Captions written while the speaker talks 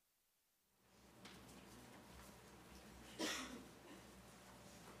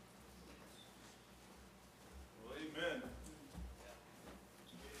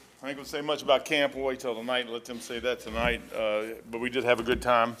ain't going to say much about camp. We'll wait till tonight and let them say that tonight. But we did have a good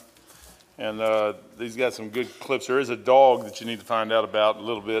time. And these got some good clips. There is a dog that you need to find out about a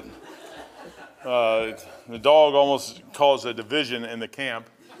little bit. The dog almost caused a division in the camp.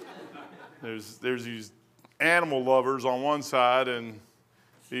 There's these animal lovers on one side and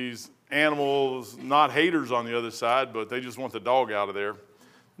these animals not haters on the other side, but they just want the dog out of there.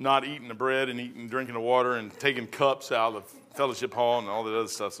 Not eating the bread and drinking the water and taking cups out of the fellowship hall and all that other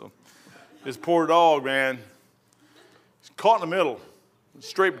stuff. So this poor dog, man, he's caught in the middle,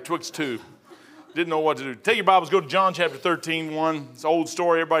 straight betwixt two. Didn't know what to do. Take your Bibles, go to John chapter 13, 1. It's an old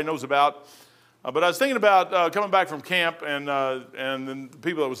story everybody knows about. But I was thinking about coming back from camp and then the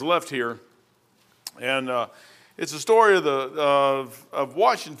people that was left here. And it's a story of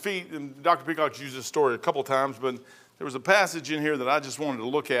washing feet. And Dr. Peacock's used this story a couple times, but there was a passage in here that I just wanted to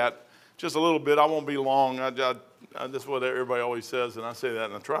look at just a little bit. I won't be long. That's what everybody always says, and I say that,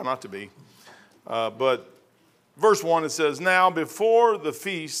 and I try not to be. But verse 1, it says, "Now before the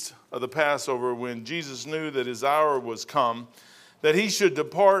feast of the Passover, when Jesus knew that his hour was come, that he should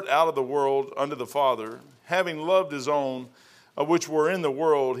depart out of the world unto the Father, having loved his own, which were in the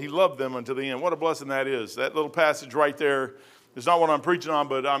world, he loved them unto the end." What a blessing that is. That little passage right there is not what I'm preaching on,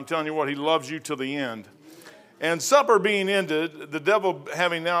 but I'm telling you what, he loves you to the end. "And supper being ended, the devil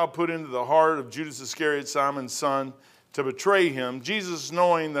having now put into the heart of Judas Iscariot, Simon's son, to betray him, Jesus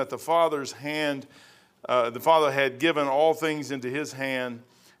knowing that the Father had given all things into his hand,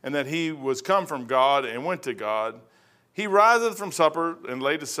 and that he was come from God and went to God, he riseth from supper and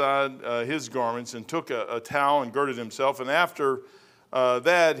laid aside his garments and took a towel and girded himself. And after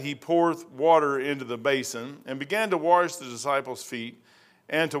that he poureth water into the basin and began to wash the disciples' feet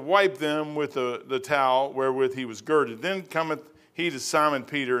and to wipe them with the towel wherewith he was girded. Then cometh he to Simon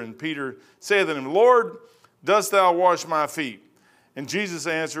Peter, and Peter saith unto him, Lord, dost thou wash my feet? And Jesus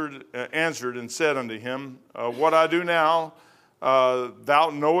answered and said unto him, What I do now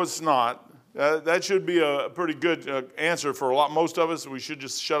thou knowest not. That should be a pretty good answer for most of us. We should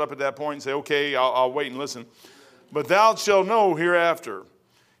just shut up at that point and say, okay, I'll wait and listen. But thou shalt know hereafter.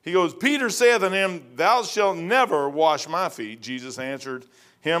 He goes, Peter saith unto him, Thou shalt never wash my feet. Jesus answered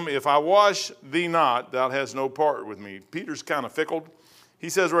him, If I wash thee not, thou hast no part with me. Peter's kind of fickle. He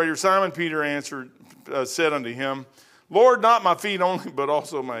says right here, Simon Peter answered, said unto him, Lord, not my feet only, but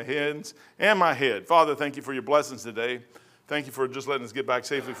also my hands and my head. Father, thank you for your blessings today. Thank you for just letting us get back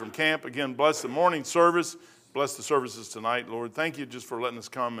safely from camp. Again, bless the morning service. Bless the services tonight, Lord. Thank you just for letting us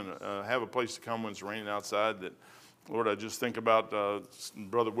come and have a place to come when it's raining outside. That, Lord, I just think about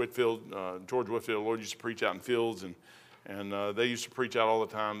Brother Whitfield, George Whitfield. Lord used to preach out in fields, and they used to preach out all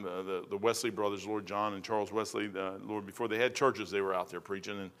the time. The Wesley brothers, Lord John and Charles Wesley, Lord, before they had churches, they were out there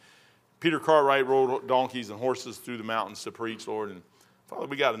preaching. And Peter Cartwright rode donkeys and horses through the mountains to preach, Lord. And Father,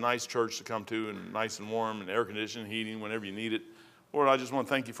 we got a nice church to come to, and nice and warm, and air conditioning, heating whenever you need it. Lord, I just want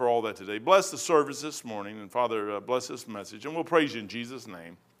to thank you for all that today. Bless the service this morning, and Father, bless this message, and we'll praise you in Jesus'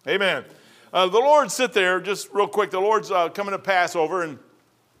 name. Amen. The Lord sit there, just real quick. The Lord's coming to Passover, and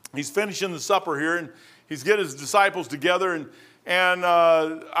he's finishing the supper here, and he's getting his disciples together. And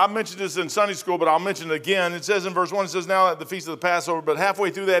I mentioned this in Sunday school, but I'll mention it again. It says in verse 1, it says, Now at the feast of the Passover, but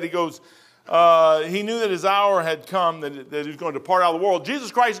halfway through that, he goes, he knew that his hour had come, that he was going to depart out of the world.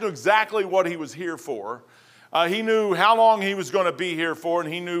 Jesus Christ knew exactly what he was here for. He knew how long he was going to be here for,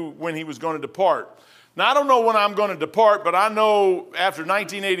 and he knew when he was going to depart. Now, I don't know when I'm going to depart, but I know after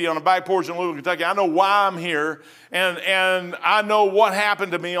 1980 on the back porch in Louisville, Kentucky, I know why I'm here, and I know what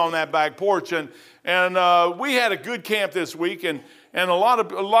happened to me on that back porch. And we had a good camp this week, and a lot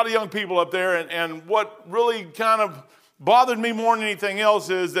of young people up there, and what really kind of bothered me more than anything else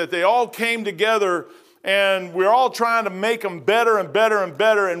is that they all came together, and we're all trying to make them better and better and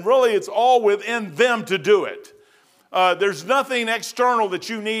better, and really it's all within them to do it. There's nothing external that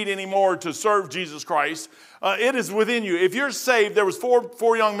you need anymore to serve Jesus Christ. It is within you. If you're saved, there was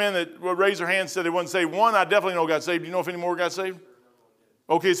four young men that raised their hands, said they wasn't saved. One, I definitely know got saved. Do you know if any more got saved?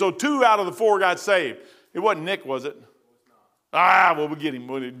 Okay, so 2 out of the 4 got saved. It wasn't Nick, was it? Well, we get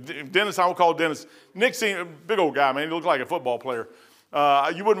him. Dennis, I will call Dennis. Nick seemed a big old guy, man. He looked like a football player.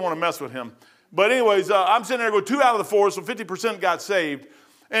 You wouldn't want to mess with him. But anyways, I'm sitting there going 2 out of the 4, so 50% got saved.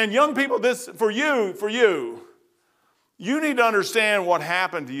 And young people, this for you, you need to understand what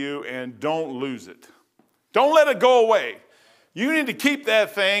happened to you and don't lose it. Don't let it go away. You need to keep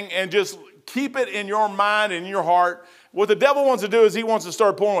that thing and just keep it in your mind and in your heart. What the devil wants to do is he wants to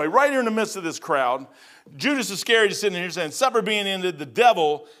start pulling away. Right here in the midst of this crowd, Judas Iscariot is sitting here saying, Supper being ended, the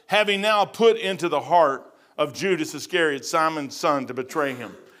devil having now put into the heart of Judas Iscariot, Simon's son, to betray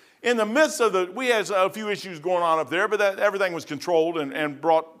him. In the midst of we had a few issues going on up there, but everything was controlled and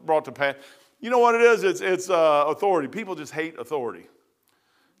brought to pass. You know what it is? It's authority. People just hate authority.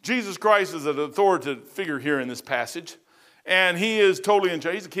 Jesus Christ is an authoritative figure here in this passage, and he is totally in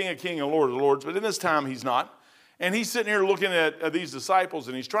charge. He's the King of Kings and Lord of Lords, but in this time he's not. And he's sitting here looking at these disciples,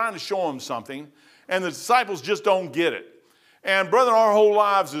 and he's trying to show them something, and the disciples just don't get it. And brethren, our whole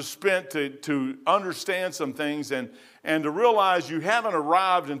lives is spent to understand some things and to realize you haven't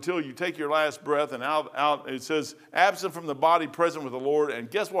arrived until you take your last breath, and out it says, absent from the body, present with the Lord.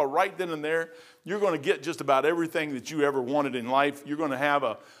 And guess what? Right then and there, you're going to get just about everything that you ever wanted in life. You're going to have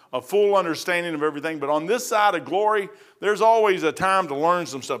a full understanding of everything. But on this side of glory, there's always a time to learn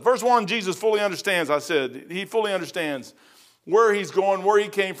some stuff. Verse 1, Jesus fully understands. I said, he fully understands where he's going, where he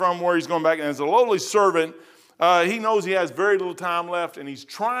came from, where he's going back. And as a lowly servant, he knows he has very little time left, and he's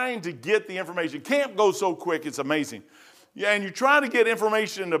trying to get the information. Camp goes so quick, it's amazing. Yeah, and you're trying to get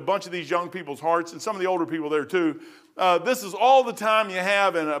information into a bunch of these young people's hearts, and some of the older people there too. This is all the time you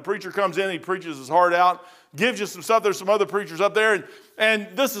have, and a preacher comes in, he preaches his heart out, gives you some stuff. There's some other preachers up there, and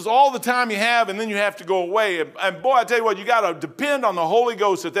this is all the time you have, and then you have to go away. And boy, I tell you what, you got to depend on the Holy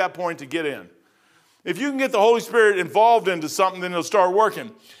Ghost at that point to get in. If you can get the Holy Spirit involved into something, then it'll start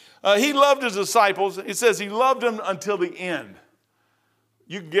working. He loved his disciples. It says he loved them until the end.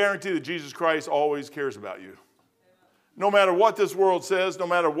 You can guarantee that Jesus Christ always cares about you. No matter what this world says, no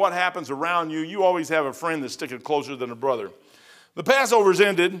matter what happens around you, you always have a friend that's sticking closer than a brother. The Passover's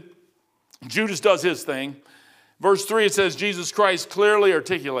ended. Judas does his thing. Verse 3, it says Jesus Christ clearly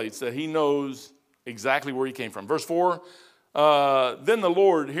articulates that he knows exactly where he came from. Verse 4, then the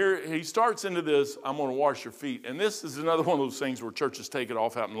Lord, here he starts into this, I'm going to wash your feet. And this is another one of those things where churches take it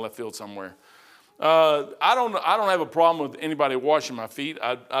off out in the left field somewhere. I don't have a problem with anybody washing my feet.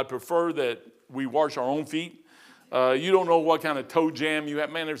 I prefer that we wash our own feet. You don't know what kind of toe jam you have.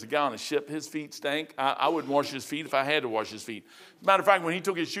 Man, there's a guy on a ship. His feet stank. I wouldn't wash his feet if I had to wash his feet. As a matter of fact, when he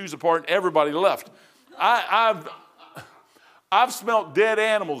took his shoes apart, everybody left. I've smelt dead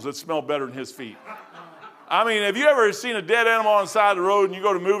animals that smell better than his feet. I mean, have you ever seen a dead animal on the side of the road and you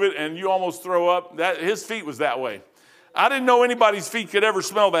go to move it and you almost throw up? His feet was that way. I didn't know anybody's feet could ever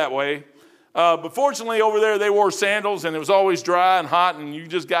smell that way. But fortunately, over there, they wore sandals and it was always dry and hot and you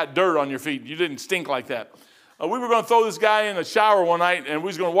just got dirt on your feet. You didn't stink like that. We were going to throw this guy in the shower one night and we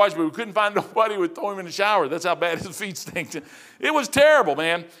was going to wash him, but we couldn't find nobody who would throw him in the shower. That's how bad his feet stinked. It was terrible,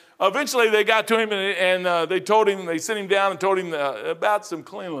 man. Eventually, they got to him and they sent him down and told him about some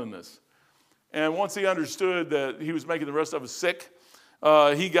cleanliness. And once he understood that he was making the rest of us sick,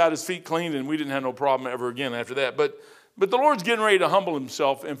 he got his feet cleaned, and we didn't have no problem ever again after that. But the Lord's getting ready to humble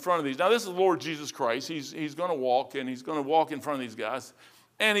himself in front of these. Now, this is the Lord Jesus Christ. He's going to walk, and he's going to walk in front of these guys.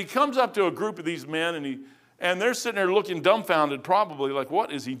 And he comes up to a group of these men, and they're sitting there looking dumbfounded, probably like,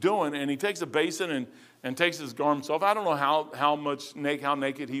 what is he doing? And he takes a basin and takes his garments off. I don't know how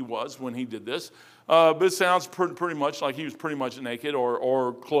naked he was when he did this. But it sounds pretty much like he was pretty much naked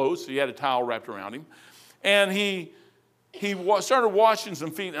or close. He had a towel wrapped around him. And he started washing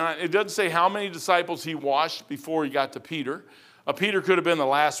some feet. And it doesn't say how many disciples he washed before he got to Peter. Peter could have been the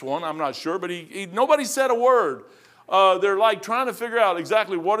last one. I'm not sure. But nobody said a word. They're like trying to figure out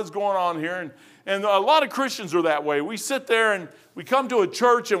exactly what is going on here. And a lot of Christians are that way. We sit there and we come to a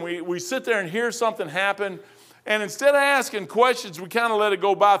church and we sit there and hear something happen. And instead of asking questions, we kind of let it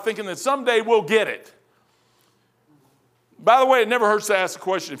go by thinking that someday we'll get it. By the way, it never hurts to ask a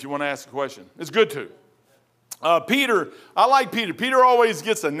question if you want to ask a question. It's good to. Peter, I like Peter. Peter always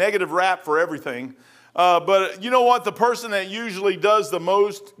gets a negative rap for everything. But you know what? The person that usually does the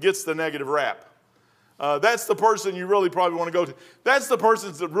most gets the negative rap. That's the person you really probably want to go to. That's the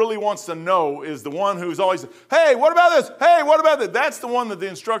person that really wants to know is the one who's always, hey, what about this? Hey, what about that? That's the one that the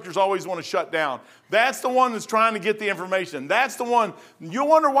instructors always want to shut down. That's the one that's trying to get the information. That's the one. You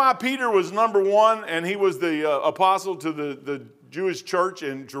wonder why Peter was number one and he was the apostle to the Jewish church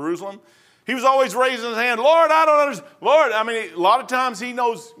in Jerusalem? He was always raising his hand, Lord, I don't understand. Lord, I mean, a lot of times he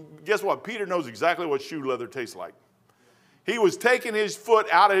knows, guess what? Peter knows exactly what shoe leather tastes like. He was taking his foot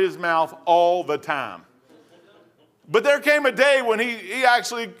out of his mouth all the time. But there came a day when he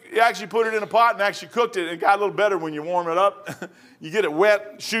actually put it in a pot and actually cooked it. And it got a little better when you warm it up. You get it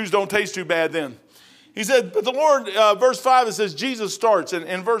wet. Shoes don't taste too bad then. He said, but the Lord, verse 5, it says, Jesus starts. And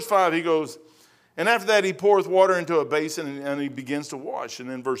in verse 5, he goes, and after that he poureth water into a basin and he begins to wash. And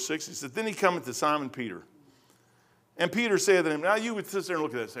then verse 6, he said, then he cometh to Simon Peter. And Peter said to him, now you would sit there and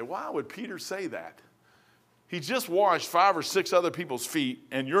look at that and say, why would Peter say that? He just washed 5 or 6 other people's feet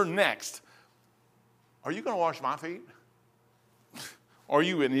and you're next. Are you going to wash my feet? Are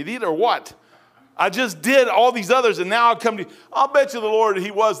you an idiot or what? I just did all these others, and now I come to you. I'll bet you the Lord,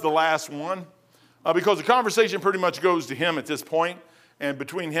 he was the last one, because the conversation pretty much goes to him at this point, and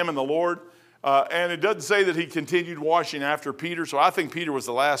between him and the Lord. And it doesn't say that he continued washing after Peter, so I think Peter was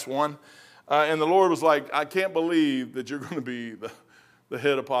the last one. And the Lord was like, I can't believe that you're going to be the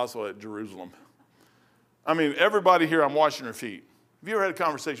head apostle at Jerusalem. I mean, everybody here, I'm washing their feet. Have you ever had a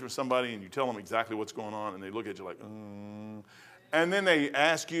conversation with somebody and you tell them exactly what's going on, and they look at you like, and then they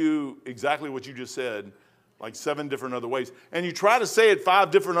ask you exactly what you just said, like 7 different other ways. And you try to say it 5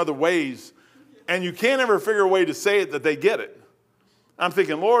 different other ways, and you can't ever figure a way to say it that they get it. I'm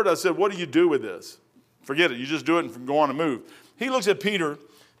thinking, Lord, I said, what do you do with this? Forget it. You just do it and go on and move. He looks at Peter.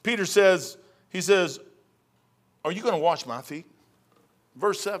 Peter says, are you going to wash my feet?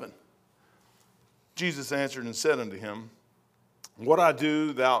 Verse 7. Jesus answered and said unto him, what I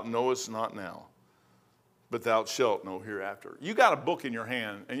do thou knowest not now, but thou shalt know hereafter. You got a book in your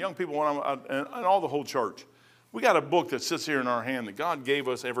hand, and young people, and all the whole church, we got a book that sits here in our hand that God gave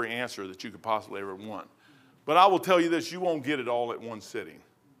us every answer that you could possibly ever want. But I will tell you this, you won't get it all at one sitting.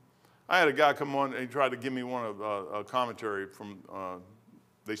 I had a guy come on and he tried to give me one of a commentary from,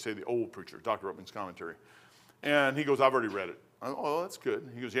 they say the old preacher, Dr. Ruppman's commentary. And he goes, I've already read it. Oh, that's good.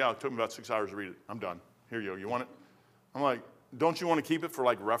 He goes, yeah, it took me about 6 hours to read it. I'm done. Here you go. You want it? I'm like, don't you want to keep it for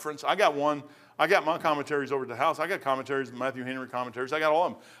like reference? I got my commentaries over at the house. I got commentaries, Matthew Henry commentaries. I got all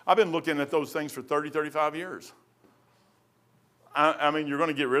of them. I've been looking at those things for 30, 35 years. I mean, you're going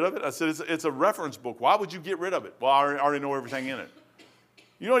to get rid of it? I said, it's a reference book. Why would you get rid of it? Well, I already know everything in it.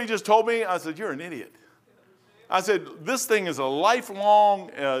 You know what he just told me? I said, you're an idiot. I said, this thing is a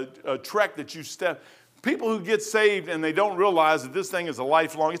lifelong trek that you step. People who get saved and they don't realize that this thing is a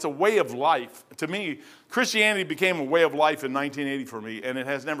lifelong, it's a way of life. To me, Christianity became a way of life in 1980 for me, and it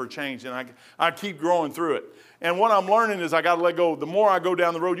has never changed, and I keep growing through it. And what I'm learning is I got to let go. The more I go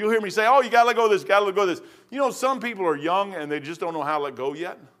down the road, you'll hear me say, oh, you got to let go of this, got to let go of this. You know, some people are young and they just don't know how to let go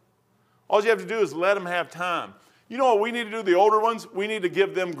yet. All you have to do is let them have time. You know what we need to do, the older ones? We need to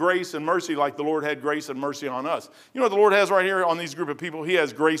give them grace and mercy like the Lord had grace and mercy on us. You know what the Lord has right here on these group of people? He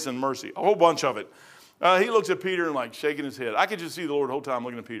has grace and mercy, a whole bunch of it. He looks at Peter and like shaking his head. I could just see the Lord the whole time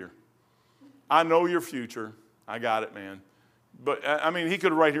looking at Peter. I know your future. I got it, man. But, I mean, he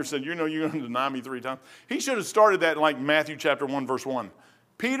could have right here said, you know you're going to deny me 3 times. He should have started that in like Matthew chapter 1, verse 1.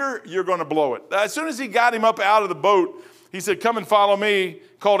 Peter, you're going to blow it. As soon as he got him up out of the boat, he said, come and follow me.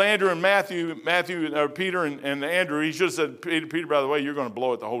 Called Andrew and Peter and Andrew. He should have said, Peter, by the way, you're going to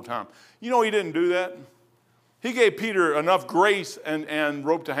blow it the whole time. You know he didn't do that? He gave Peter enough grace and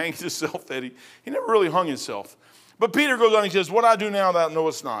rope to hang himself that he never really hung himself. But Peter goes on, he says, what I do now thou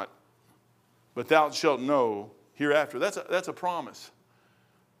knowest not, but thou shalt know hereafter. That's a promise.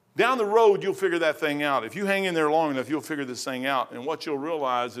 Down the road, you'll figure that thing out. If you hang in there long enough, you'll figure this thing out. And what you'll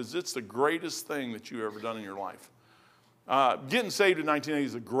realize is it's the greatest thing that you've ever done in your life. Getting saved in 1980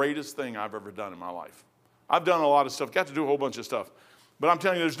 is the greatest thing I've ever done in my life. I've done a lot of stuff, got to do a whole bunch of stuff. But I'm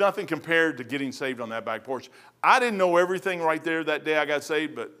telling you, there's nothing compared to getting saved on that back porch. I didn't know everything right there that day I got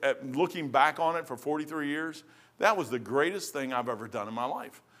saved, but looking back on it for 43 years, that was the greatest thing I've ever done in my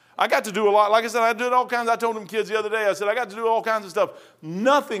life. I got to do a lot. Like I said, I did all kinds. I told them kids the other day, I said, I got to do all kinds of stuff.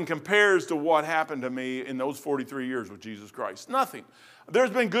 Nothing compares to what happened to me in those 43 years with Jesus Christ. Nothing.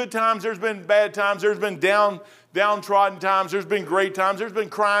 There's been good times. There's been bad times. There's been downtrodden times. There's been great times. There's been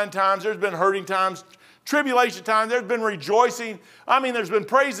crying times. There's been hurting times. Tribulation times. There's been rejoicing. I mean, there's been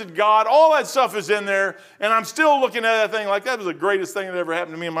praising God. All that stuff is in there. And I'm still looking at that thing like that was the greatest thing that ever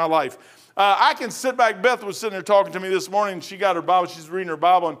happened to me in my life. I can sit back. Beth was sitting there talking to me this morning. She got her Bible. She's reading her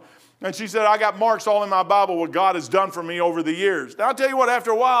Bible. And she said, I got marks all in my Bible what God has done for me over the years. Now, I'll tell you what,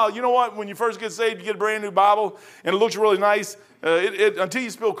 after a while, you know what? When you first get saved, you get a brand new Bible, and it looks really nice. Until you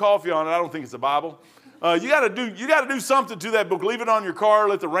spill coffee on it, I don't think it's a Bible. You got to do something to that book. Leave it on your car,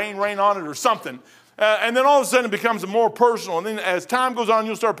 let the rain on it or something. And then all of a sudden it becomes more personal. And then as time goes on,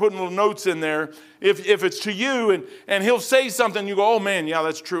 you'll start putting little notes in there. If it's to you and he'll say something, you go, oh man, yeah,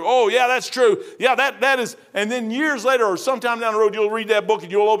 that's true. Oh yeah, that's true. Yeah, that is. And then years later or sometime down the road, you'll read that book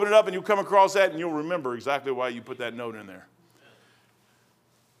and you'll open it up and you'll come across that and you'll remember exactly why you put that note in there.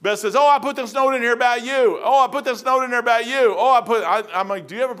 Beth says, oh, I put this note in here about you. Oh, I put this note in there about you. Oh, I'm like,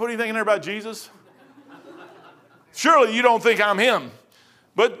 do you ever put anything in there about Jesus? Surely you don't think I'm him.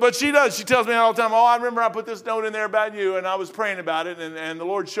 But she does. She tells me all the time, oh, I remember I put this note in there about you, and I was praying about it, and the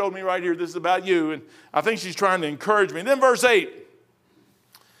Lord showed me right here, this is about you. And I think she's trying to encourage me. And then verse 8.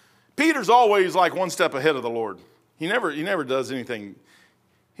 Peter's always like one step ahead of the Lord. He never does anything.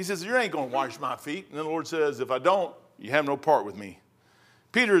 He says, you ain't going to wash my feet. And then the Lord says, if I don't, you have no part with me.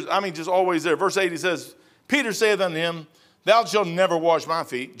 Peter's, just always there. Verse 8, he says, Peter saith unto him, Thou shalt never wash my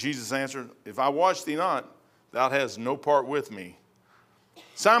feet. Jesus answered, if I wash thee not, thou hast no part with me.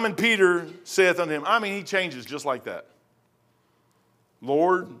 Simon Peter saith unto him, he changes just like that.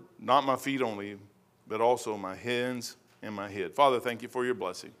 Lord, not my feet only, but also my hands and my head. Father, thank you for your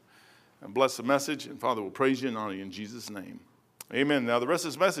blessing. And bless the message, and Father, we'll praise you and honor you in Jesus' name. Amen. Now, the rest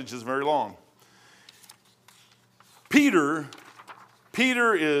of this message is very long. Peter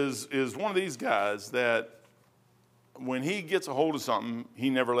is one of these guys that when he gets a hold of something, he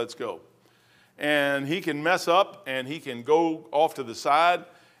never lets go. And he can mess up, and he can go off to the side,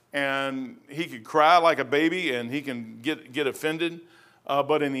 and he can cry like a baby, and he can get offended.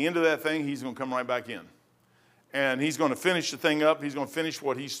 But in the end of that thing, he's going to come right back in. And he's going to finish the thing up. He's going to finish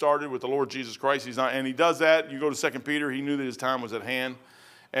what he started with the Lord Jesus Christ. And he does that. You go to 2 Peter. He knew that his time was at hand.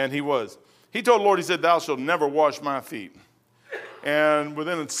 And he was. He told the Lord, he said, thou shalt never wash my feet. And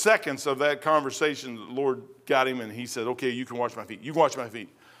within seconds of that conversation, the Lord got him and he said, okay, you can wash my feet. You can wash my feet.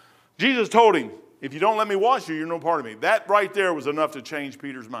 Jesus told him, if you don't let me wash you, you're no part of me. That right there was enough to change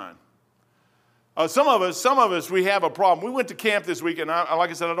Peter's mind. Some of us, we have a problem. We went to camp this week, and like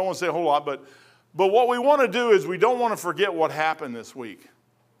I said, I don't want to say a whole lot, but what we want to do is we don't want to forget what happened this week.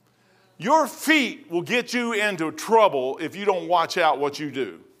 Your feet will get you into trouble if you don't watch out what you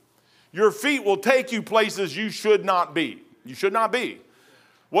do. Your feet will take you places you should not be. You should not be.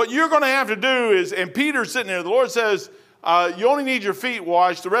 What you're going to have to do is, and Peter's sitting there, the Lord says, you only need your feet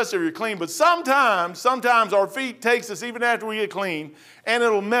washed, the rest of you are clean. But sometimes our feet takes us even after we get clean, and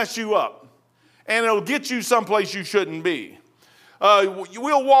it'll mess you up. And it'll get you someplace you shouldn't be.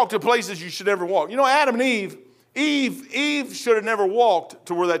 We'll walk to places you should never walk. You know, Adam and Eve should have never walked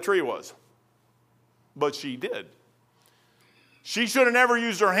to where that tree was. But she did. She should have never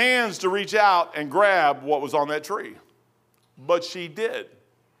used her hands to reach out and grab what was on that tree. But she did.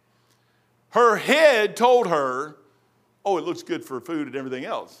 Her head told her, oh, it looks good for food and everything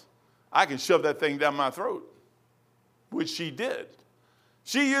else. I can shove that thing down my throat. Which she did.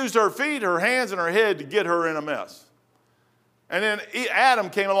 She used her feet, her hands, and her head to get her in a mess. And then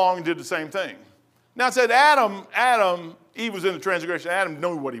Adam came along and did the same thing. Now it said Eve was in the transgression. Adam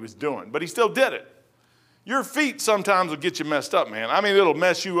knew what he was doing, but he still did it. Your feet sometimes will get you messed up, man. It'll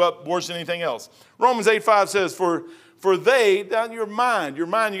mess you up worse than anything else. Romans 8:5 says, for they, down your mind, you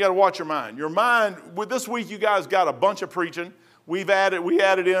got to watch your mind. Your mind, this week you guys got a bunch of preaching. We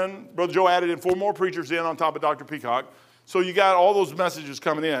added in, Brother Joe added in 4 more preachers in on top of Dr. Peacock. So you got all those messages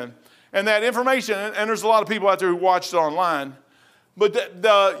coming in. And that information, and there's a lot of people out there who watched it online, but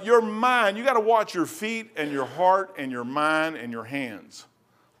your mind, you got to watch your feet and your heart and your mind and your hands.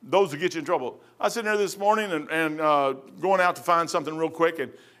 Those will get you in trouble. I was sitting there this morning and going out to find something real quick,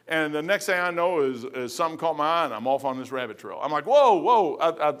 and the next thing I know is something caught my eye, and I'm off on this rabbit trail. I'm like, whoa.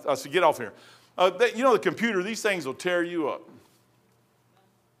 I said, get off here. The computer, these things will tear you up.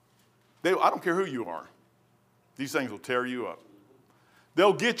 I don't care who you are. These things will tear you up.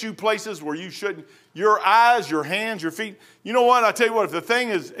 They'll get you places where you shouldn't. Your eyes, your hands, your feet. You know what? I tell you what, if the thing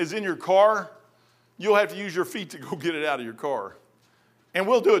is in your car, you'll have to use your feet to go get it out of your car. And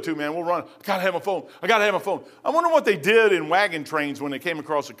we'll do it too, man. We'll run. I got to have my phone. I wonder what they did in wagon trains when they came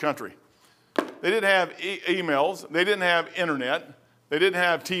across the country. They didn't have emails. They didn't have internet. They didn't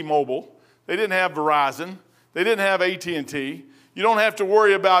have T-Mobile. They didn't have Verizon. They didn't have AT&T. You don't have to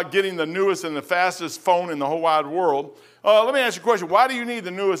worry about getting the newest and the fastest phone in the whole wide world. Let me ask you a question. Why do you need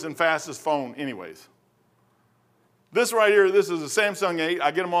the newest and fastest phone anyways? This right here, this is a Samsung 8.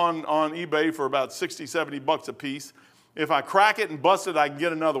 I get them on eBay for about 60, 70 bucks a piece. If I crack it and bust it, I can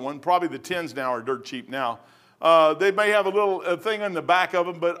get another one. Probably the 10s now are dirt cheap now. They may have a little thing in the back of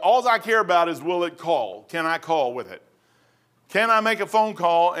them, but all I care about is will it call? Can I call with it? Can I make a phone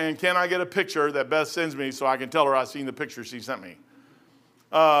call, and can I get a picture that Beth sends me so I can tell her I've seen the picture she sent me?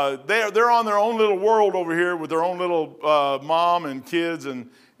 They're on their own little world over here with their own little mom and kids and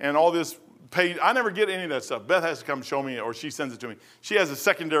all this page. I never get any of that stuff. Beth has to come show me, or she sends it to me. She has a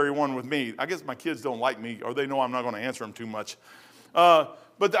secondary one with me. I guess my kids don't like me, or they know I'm not going to answer them too much. But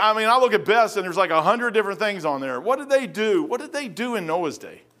I look at Beth's, and there's like 100 different things on there. What did they do? What did they do in Noah's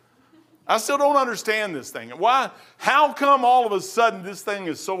day? I still don't understand this thing. Why? How come all of a sudden this thing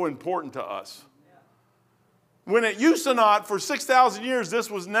is so important to us? When it used to not, for 6,000 years, this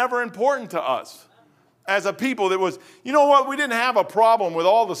was never important to us as a people. That was, you know what? We didn't have a problem with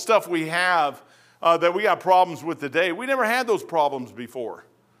all the stuff we have that we got problems with today. We never had those problems before.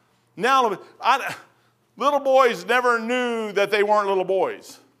 Now, little boys never knew that they weren't little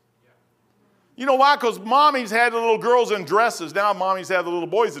boys. You know why? Because mommies had the little girls in dresses. Now mommies have the little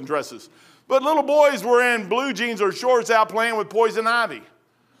boys in dresses. But little boys were in blue jeans or shorts out playing with poison ivy.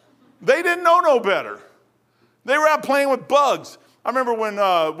 They didn't know no better. They were out playing with bugs. I remember when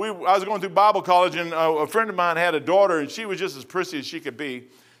I was going through Bible college, and a friend of mine had a daughter, and she was just as prissy as she could be.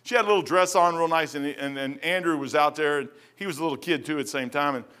 She had a little dress on real nice, and Andrew was out there, and he was a little kid too at the same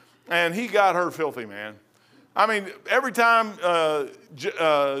time, and he got her filthy, man. I mean, every time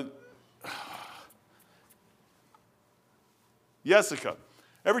Jessica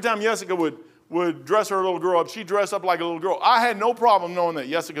would dress her little girl up, she'd dress up like a little girl. I had no problem knowing that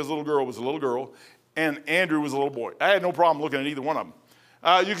Jessica's little girl was a little girl and Andrew was a little boy. I had no problem looking at either one of them.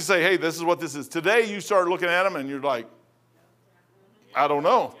 You can say, hey, this is what this is. Today you start looking at them and you're like, I don't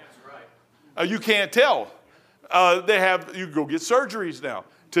know. You can't tell. You go get surgeries now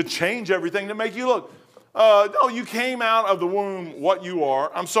to change everything to make you look. No, you came out of the womb what you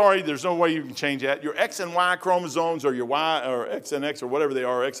are. I'm sorry, there's no way you can change that. Your X and Y chromosomes, or your Y or X and X or whatever they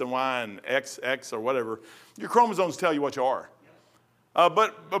are, X and Y and XX or whatever, your chromosomes tell you what you are.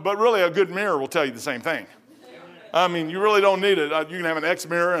 But really a good mirror will tell you the same thing. I mean, you really don't need it. You can have an X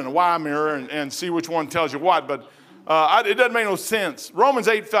mirror and a Y mirror and see which one tells you what, but it doesn't make no sense. Romans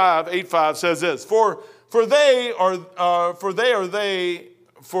 8:5 says this, For they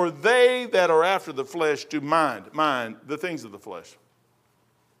that are after the flesh do mind the things of the flesh.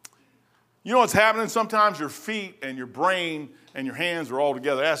 You know what's happening? Sometimes your feet and your brain and your hands are all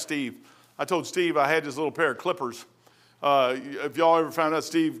together. Ask Steve. I told Steve I had this little pair of clippers. If y'all ever found out,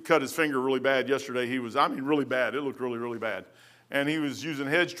 Steve cut his finger really bad yesterday. Really bad. It looked really, really bad. And he was using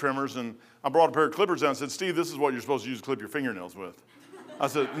hedge trimmers, and I brought a pair of clippers down and said, Steve, this is what you're supposed to use to clip your fingernails with. I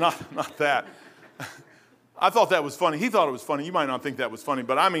said, not that. I thought that was funny. He thought it was funny. You might not think that was funny,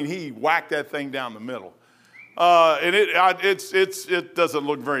 but I mean, he whacked that thing down the middle. And it doesn't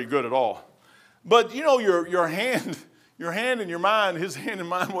look very good at all. But you know, your hand and your mind, his hand and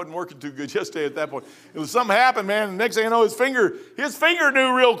mind wasn't working too good yesterday at that point. It was something happened, man. And next thing you know, his finger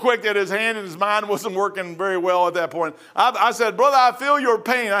knew real quick that his hand and his mind wasn't working very well at that point. I said, brother, I feel your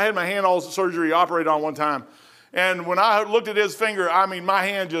pain. I had my hand all surgery operated on one time. And when I looked at his finger, I mean, my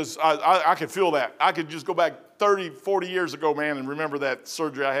hand I could feel that. I could just go back 30, 40 years ago, man, and remember that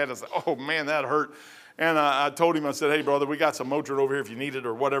surgery I had. I said, oh, man, that hurt. And I told him, I said, hey, brother, we got some Motrin over here if you need it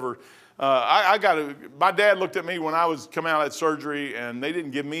or whatever. My dad looked at me when I was coming out of that surgery, and they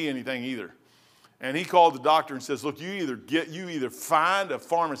didn't give me anything either. And he called the doctor and says, look, you either find a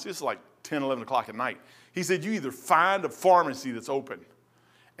pharmacy. This is like 10, 11 o'clock at night. He said, you either find a pharmacy that's open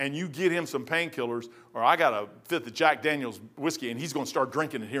and you get him some painkillers, or I got a fifth of Jack Daniel's whiskey, and he's going to start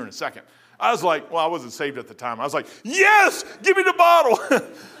drinking it here in a second. I was like, well, I wasn't saved at the time. I was like, yes, give me the bottle.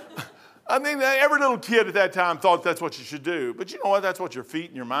 I mean, every little kid at that time thought that's what you should do. But you know what? That's what your feet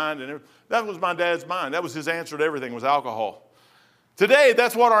and your mind, and that was my dad's mind. That was his answer to everything, was alcohol. Today,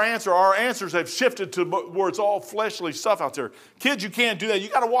 that's what our answer. Our answers have shifted to where it's all fleshly stuff out there. Kids, you can't do that. You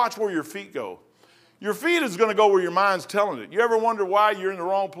got to watch where your feet go. Your feet is going to go where your mind's telling it. You ever wonder why you're in the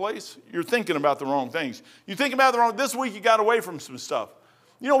wrong place? You're thinking about the wrong things. You think about this week you got away from some stuff.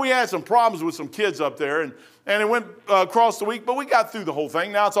 You know, we had some problems with some kids up there, and it went across the week, but we got through the whole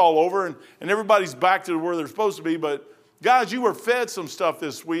thing. Now it's all over, and everybody's back to where they're supposed to be. But guys, you were fed some stuff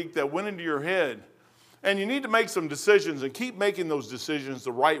this week that went into your head, and you need to make some decisions and keep making those decisions,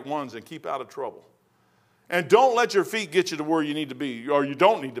 the right ones, and keep out of trouble. And don't let your feet get you to where you need to be, or you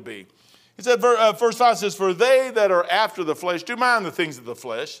don't need to be. It said, verse 5 says, for they that are after the flesh do mind the things of the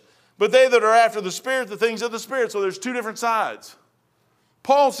flesh, but they that are after the Spirit, the things of the Spirit. So there's two different sides.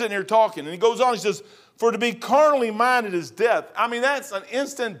 Paul's sitting here talking, and he goes on, he says, for to be carnally minded is death. I mean, that's an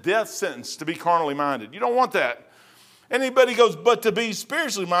instant death sentence, to be carnally minded. You don't want that. Anybody goes, but to be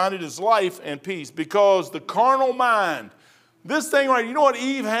spiritually minded is life and peace, because the carnal mind, this thing right, you know what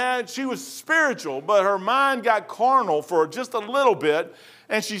Eve had? She was spiritual, but her mind got carnal for just a little bit,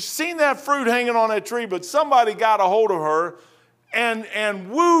 and she's seen that fruit hanging on that tree, but somebody got a hold of her and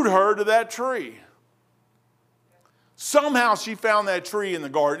wooed her to that tree. Somehow she found that tree in the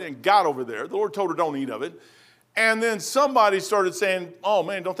garden and got over there. The Lord told her, don't eat of it. And then somebody started saying, oh,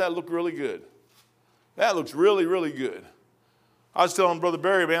 man, don't that look really good? That looks really, really good. I was telling Brother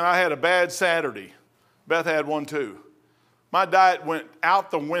Barry, man, I had a bad Saturday. Beth had one too. My diet went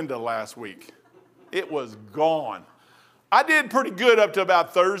out the window last week. It was gone. I did pretty good up to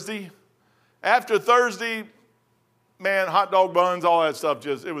about Thursday. After Thursday, man, hot dog buns, all that stuff,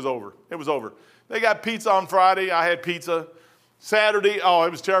 it was over. It was over. They got pizza on Friday. I had pizza. Saturday, oh, it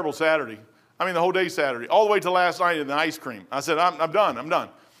was terrible Saturday. I mean, the whole day Saturday. All the way to last night in the ice cream. I said, I'm done.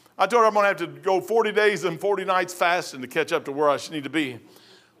 I told her I'm going to have to go 40 days and 40 nights fasting to catch up to where I need to be.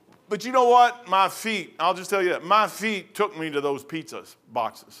 But you know what? My feet, I'll just tell you that, my feet took me to those pizza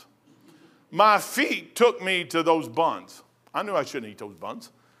boxes. My feet took me to those buns. I knew I shouldn't eat those buns.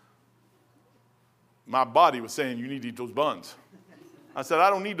 my body was saying, you need to eat those buns. I said, I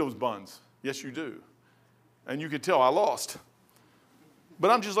don't need those buns. Yes, you do. And you could tell I lost.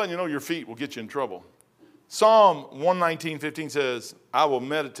 But I'm just letting you know your feet will get you in trouble. Psalm 119:15 says, I will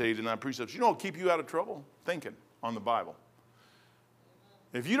meditate in thy precepts. You know what will keep you out of trouble? Thinking on the Bible.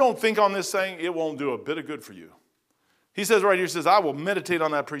 If you don't think on this thing, it won't do a bit of good for you. He says right here, he says, I will meditate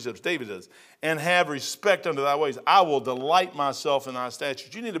on thy precepts. David does. And have respect unto thy ways. I will delight myself in thy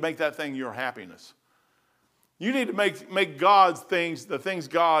statutes. You need to make that thing your happiness. You need to make God's things, the things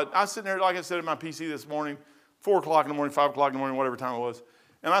God. I was sitting there, like I said, at my PC this morning, 4 o'clock in the morning, 5 o'clock in the morning, whatever time it was.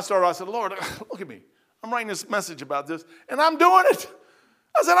 And I said, Lord, look at me. I'm writing this message about this, and I'm doing it.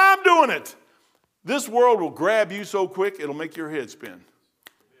 I said, I'm doing it. This world will grab you so quick, it'll make your head spin.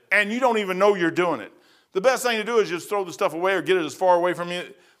 And you don't even know you're doing it. The best thing to do is just throw the stuff away or get it as far away from you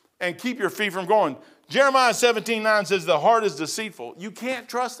and keep your feet from going. Jeremiah 17:9 says, the heart is deceitful. You can't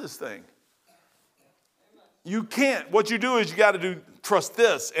trust this thing. You can't. What you do is you got to trust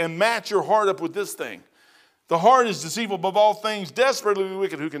this and match your heart up with this thing. The heart is deceitful above all things, desperately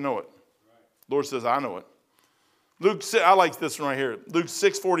wicked. Who can know it? The Lord says, I know it. I like this one right here. Luke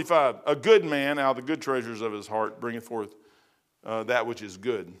 6:45. A good man out of the good treasures of his heart bringeth forth that which is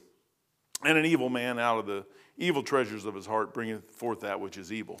good. And an evil man out of the evil treasures of his heart bringeth forth that which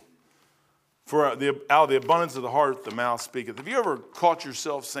is evil. For out of the abundance of the heart the mouth speaketh. Have you ever caught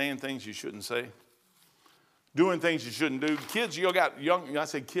yourself saying things you shouldn't say? Doing things you shouldn't do? Kids, you got young, I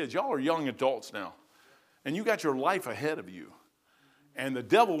say kids, y'all are young adults now. And you got your life ahead of you. And the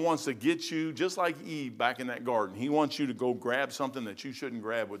devil wants to get you, just like Eve back in that garden. He wants you to go grab something that you shouldn't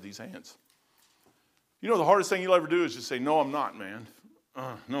grab with these hands. You know the hardest thing you'll ever do is just say, no, I'm not, man.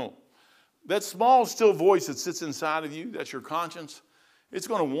 No. That small, still voice that sits inside of you, that's your conscience, it's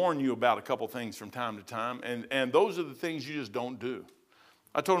going to warn you about a couple things from time to time. And those are the things you just don't do.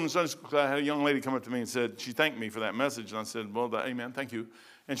 I told him in Sunday school, I had a young lady come up to me and said, she thanked me for that message. And I said, well, amen, thank you.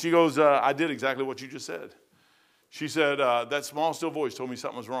 And she goes, I did exactly what you just said. She said, that small, still voice told me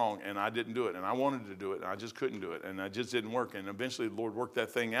something was wrong, and I didn't do it. And I wanted to do it, and I just couldn't do it. And it just didn't work. And eventually the Lord worked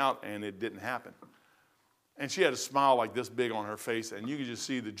that thing out, and it didn't happen. And she had a smile like this big on her face, and you could just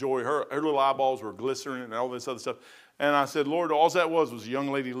see the joy. Her little eyeballs were glistening and all this other stuff. And I said, Lord, all that was a young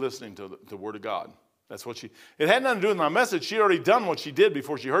lady listening to the Word of God. That's what it had nothing to do with my message. She had already done what she did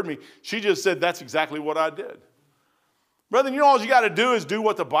before she heard me. She just said, that's exactly what I did. Brethren, you know all you got to do is do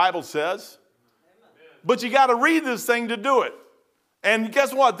what the Bible says. But you got to read this thing to do it. And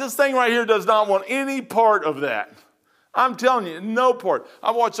guess what? This thing right here does not want any part of that. I'm telling you, no part.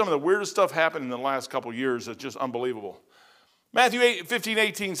 I've watched some of the weirdest stuff happen in the last couple of years. That's just unbelievable. Matthew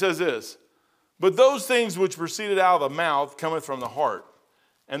 15:18 says this, but those things which proceeded out of the mouth cometh from the heart,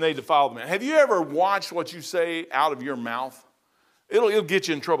 and they defile the man. Have you ever watched what you say out of your mouth? It'll get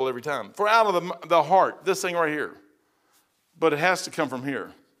you in trouble every time. For out of the heart, this thing right here. But it has to come from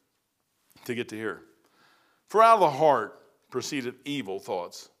here to get to here. For out of the heart proceeded evil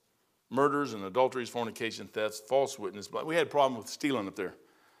thoughts, murders and adulteries, fornication, thefts, false witness. But we had a problem with stealing up there.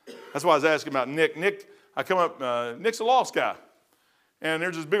 That's why I was asking about Nick. I come up, Nick's a lost guy. And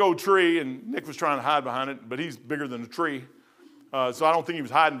there's this big old tree, and Nick was trying to hide behind it, but he's bigger than the tree. So I don't think he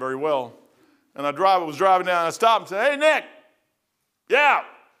was hiding very well. And I was driving down, and I stopped and said, hey, Nick. Yeah.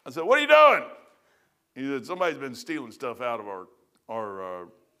 I said, what are you doing? He said, somebody's been stealing stuff out of our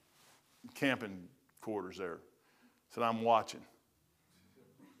camping quarters there. I said, I'm watching.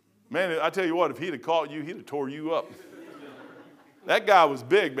 Man, I tell you what, if he'd have caught you, he'd have tore you up. That guy was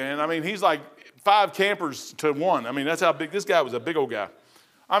big, man. I mean, he's like 5 campers to 1. I mean, that's how big. This guy was a big old guy.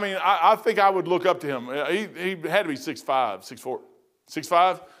 I mean, I think I would look up to him. He had to be 6'5", 6'4",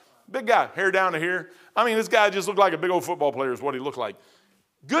 6'5". Big guy, hair down to here. I mean, this guy just looked like a big old football player is what he looked like.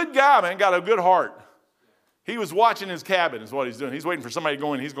 Good guy, man, got a good heart. He was watching his cabin is what he's doing. He's waiting for somebody to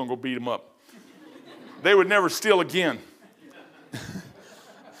go in. He's going to go beat him up. They would never steal again.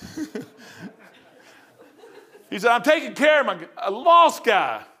 He said, I'm taking care of a lost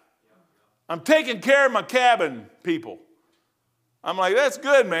guy. I'm taking care of my cabin people. I'm like, that's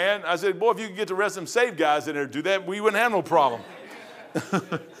good, man. I said, boy, if you could get the rest of them saved guys in there to do that, we wouldn't have no problem.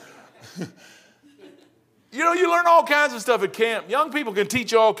 You know, you learn all kinds of stuff at camp. Young people can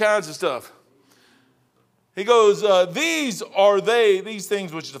teach you all kinds of stuff. He goes, these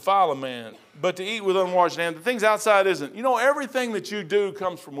things which defile a man, but to eat with unwashed hands, the things outside isn't. You know, everything that you do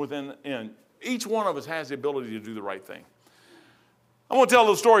comes from within in. Each one of us has the ability to do the right thing. I want to tell a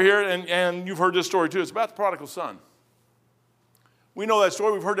little story here, and you've heard this story too. It's about the prodigal son. We know that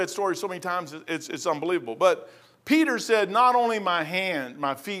story. We've heard that story so many times, it's unbelievable. But Peter said, not only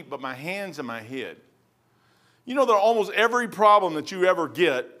my feet, but my hands and my head. You know that almost every problem that you ever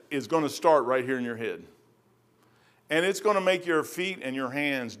get is going to start right here in your head. And it's going to make your feet and your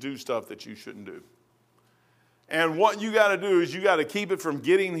hands do stuff that you shouldn't do. And what you got to do is you got to keep it from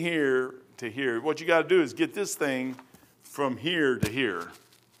getting here to here. What you got to do is get this thing from here to here.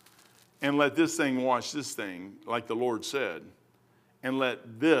 And let this thing wash this thing, like the Lord said. And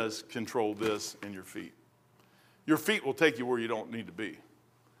let this control this in your feet. Your feet will take you where you don't need to be.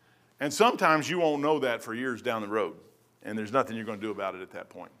 And sometimes you won't know that for years down the road. And there's nothing you're going to do about it at that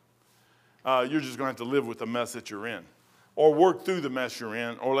point. You're just going to have to live with the mess that you're in. Or work through the mess you're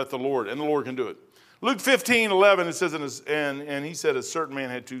in. Or let the Lord. And the Lord can do it. Luke 15:11, it says, and he said, a certain man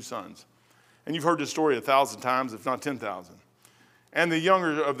had 2 sons. And you've heard this story 1,000 times, if not 10,000. And the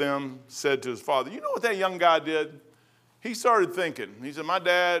younger of them said to his father, you know what that young guy did? He started thinking. He said, my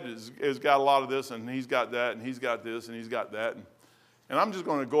dad has got a lot of this, and he's got that, and he's got this, and he's got that. And I'm just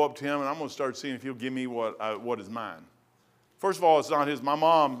going to go up to him, and I'm going to start seeing if he'll give me what is mine. First of all, it's not his. My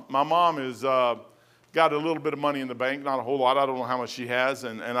mom has got a little bit of money in the bank, not a whole lot. I don't know how much she has,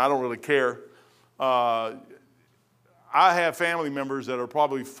 and I don't really care. I have family members that are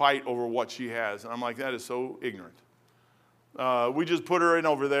probably fight over what she has. And I'm like, that is so ignorant. We just put her in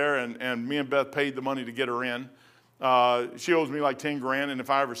over there, and me and Beth paid the money to get her in. She owes me like 10 grand, and if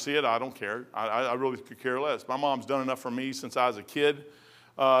I ever see it, I don't care. I really could care less. My mom's done enough for me since I was a kid.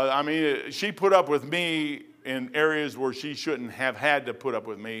 She put up with me in areas where she shouldn't have had to put up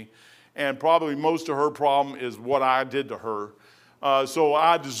with me. And probably most of her problem is what I did to her. So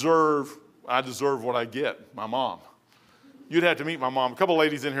I deserve what I get, my mom. You'd have to meet my mom. A couple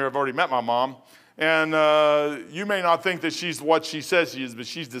ladies in here have already met my mom. And you may not think that she's what she says she is, but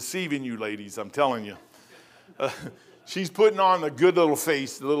she's deceiving you ladies, I'm telling you. She's putting on the good little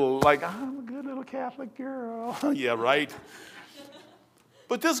face, like, I'm a good little Catholic girl. Yeah, right?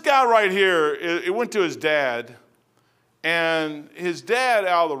 But this guy right here, it went to his dad. And his dad,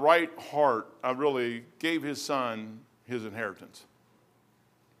 out of the right heart, really gave his son his inheritance.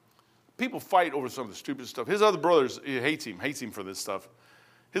 People fight over some of the stupid stuff. His other brothers, he hates him for this stuff.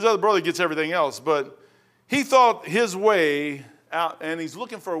 His other brother gets everything else, but he thought his way out, and he's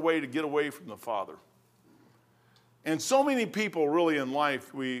looking for a way to get away from the Father. And so many people really in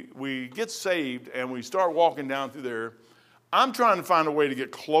life, we get saved and we start walking down through there. I'm trying to find a way to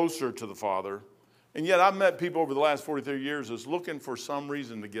get closer to the Father, and yet I've met people over the last 43 years that's looking for some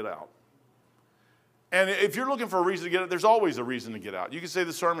reason to get out. And if you're looking for a reason to get out, there's always a reason to get out. You can say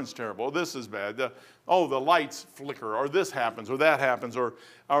the sermon's terrible, or this is bad, the lights flicker, or this happens, or that happens, or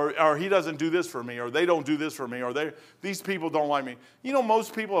he doesn't do this for me, or they don't do this for me, or these people don't like me. You know,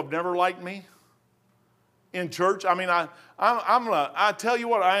 most people have never liked me in church. I mean, I tell you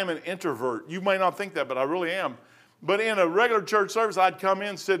what, I am an introvert. You may not think that, but I really am. But in a regular church service, I'd come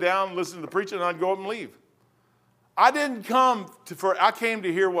in, sit down, listen to the preacher, and I'd go up and leave. I came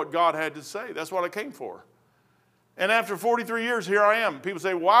to hear what God had to say. That's what I came for. And after 43 years, here I am. People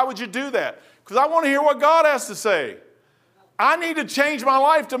say, why would you do that? Because I want to hear what God has to say. I need to change my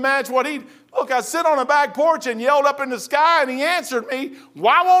life to match what Look, I sit on a back porch and yelled up in the sky, and he answered me.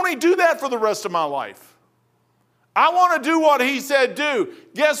 Why won't he do that for the rest of my life? I want to do what he said do.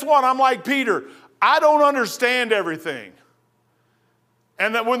 Guess what? I'm like Peter. I don't understand everything.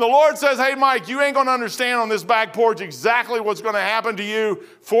 And that when the Lord says, hey, Mike, you ain't going to understand on this back porch exactly what's going to happen to you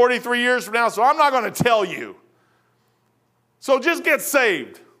 43 years from now, so I'm not going to tell you. So just get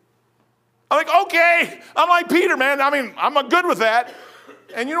saved. I'm like, okay. I'm like Peter, man. I mean, I'm good with that.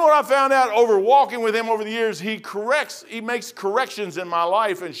 And you know what I found out over walking with him over the years? He makes corrections in my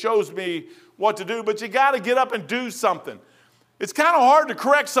life and shows me what to do. But you got to get up and do something. It's kind of hard to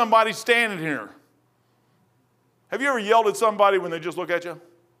correct somebody standing here. Have you ever yelled at somebody when they just look at you?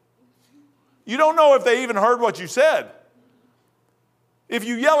 You don't know if they even heard what you said. If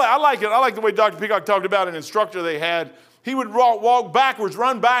you yell I like the way Dr. Peacock talked about an instructor they had. He would run backwards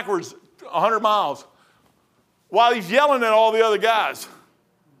 100 miles while he's yelling at all the other guys.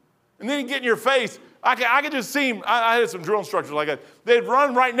 And then he'd get in your face. I could just see him. I had some drill instructors like that. They'd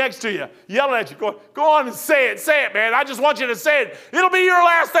run right next to you, yelling at you. Go on and say it, man. I just want you to say it. It'll be your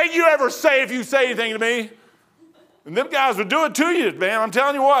last thing you ever say if you say anything to me. And them guys would do it to you, man. I'm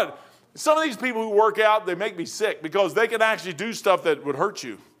telling you what. Some of these people who work out, they make me sick because they can actually do stuff that would hurt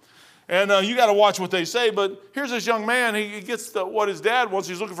you. And you got to watch what they say. But here's this young man. He gets what his dad wants.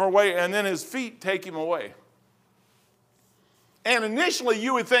 He's looking for a way, and then his feet take him away. And initially,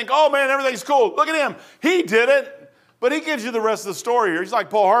 you would think, oh, man, everything's cool. Look at him. He did it. But he gives you the rest of the story here. He's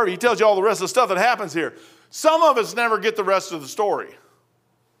like Paul Harvey. He tells you all the rest of the stuff that happens here. Some of us never get the rest of the story.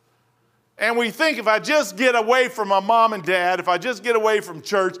 And we think if I just get away from my mom and dad, if I just get away from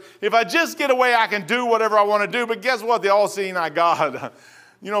church, if I just get away, I can do whatever I want to do. But guess what? The all-seeing eye God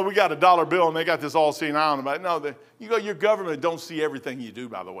You know, we got a dollar bill and they got this all-seeing eye on about it. No, your government don't see everything you do,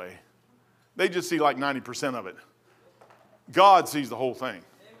 by the way. They just see like 90% of it. God sees the whole thing.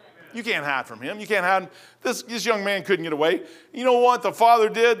 You can't hide from him. You can't hide. This young man couldn't get away. You know what the father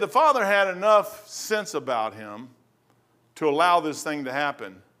did? The father had enough sense about him to allow this thing to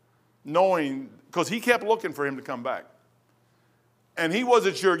happen, knowing, because he kept looking for him to come back. And he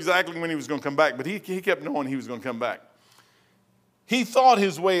wasn't sure exactly when he was going to come back, but he kept knowing he was going to come back. He thought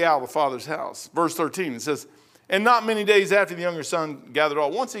his way out of the father's house. Verse 13, it says, and not many days after the younger son gathered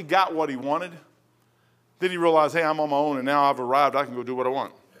all. Once he got what he wanted, then he realized, hey, I'm on my own, and now I've arrived. I can go do what I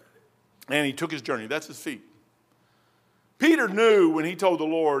want. And he took his journey. That's his feet. Peter knew when he told the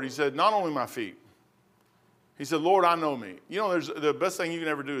Lord, he said, not only my feet. He said, Lord, I know me. You know, the best thing you can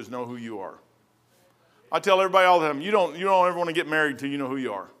ever do is know who you are. I tell everybody all the time, you don't ever want to get married until you know who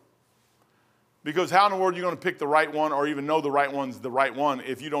you are. Because how in the world are you going to pick the right one or even know the right one's the right one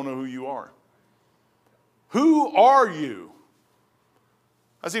if you don't know who you are? Who are you?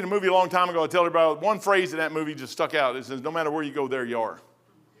 I seen a movie a long time ago. I tell everybody one phrase in that movie just stuck out. It says, no matter where you go, there you are.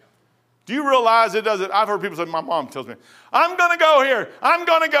 Do you realize it doesn't? I've heard people say, my mom tells me, I'm going to go here. I'm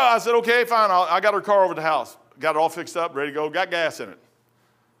going to go. I said, okay, fine. I got her car over to the house. Got it all fixed up, ready to go. Got gas in it.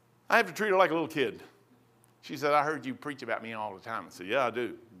 I have to treat her like a little kid. She said, I heard you preach about me all the time. I said, yeah, I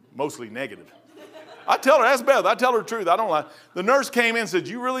do. Mostly negative. I tell her, that's Beth. I tell her the truth. I don't lie. The nurse came in and said,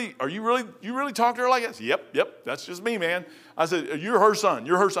 you really talk to her like that? I said, yep, that's just me, man. I said, you're her son.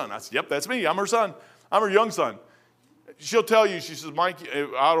 You're her son. I said, yep, that's me. I'm her son. I'm her young son. She'll tell you, she says, Mike,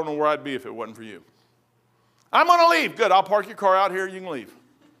 I don't know where I'd be if it wasn't for you. I'm going to leave. Good, I'll park your car out here. You can leave.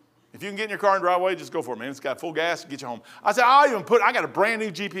 If you can get in your car and drive away, just go for it, man. It's got full gas, get you home. I said, I got a brand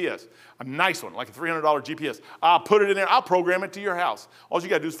new GPS, a nice one, like a $300 GPS. I'll put it in there. I'll program it to your house. All you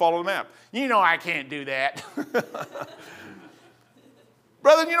got to do is follow the map. You know I can't do that.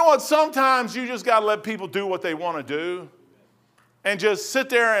 Brother, you know what? Sometimes you just got to let people do what they want to do and just sit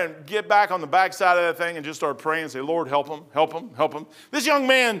there and get back on the backside of that thing and just start praying and say, Lord, help him, help him, help him. This young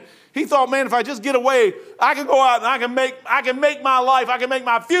man, he thought, man, if I just get away, I can go out and I can make my life, I can make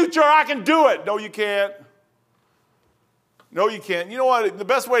my future, I can do it. No, you can't. No, you can't. You know what? The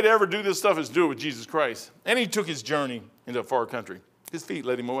best way to ever do this stuff is do it with Jesus Christ. And he took his journey into a far country. His feet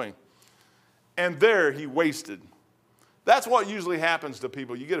led him away. And there he wasted. That's what usually happens to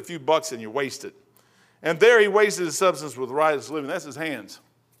people. You get a few bucks and you waste it. And there he wasted his substance with riotous living. That's his hands.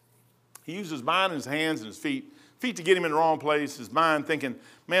 He used his mind and his hands and his feet. Feet to get him in the wrong place. His mind thinking,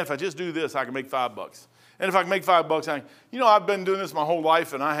 man, if I just do this, I can make $5. And if I can make $5, I've been doing this my whole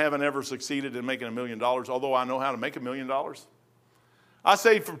life and I haven't ever succeeded in making $1 million, although I know how to make $1 million. I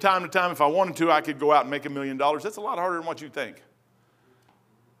say from time to time, if I wanted to, I could go out and make $1 million. That's a lot harder than what you think.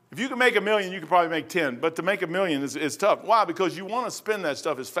 If you can make $1 million, you could probably make 10. But to make $1 million is tough. Why? Because you want to spend that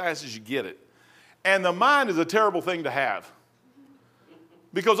stuff as fast as you get it. And the mind is a terrible thing to have.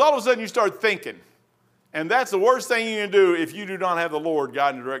 Because all of a sudden you start thinking. And that's the worst thing you can do if you do not have the Lord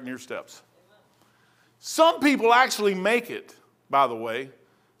guiding and directing your steps. Some people actually make it, by the way.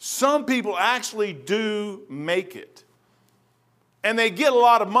 Some people actually do make it. And they get a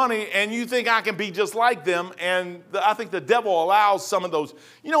lot of money, and you think I can be just like them. And I think the devil allows some of those.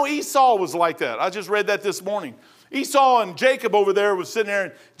 You know, Esau was like that. I just read that this morning. Esau and Jacob over there was sitting there,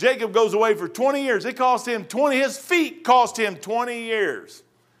 and Jacob goes away for 20 years. It cost him 20, his feet cost him 20 years.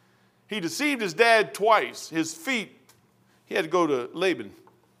 He deceived his dad twice. His feet, he had to go to Laban.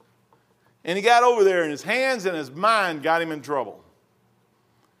 And he got over there, and his hands and his mind got him in trouble.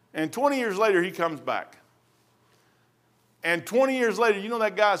 And 20 years later, he comes back. And 20 years later, you know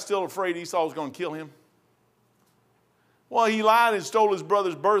that guy's still afraid Esau was going to kill him? Well, he lied and stole his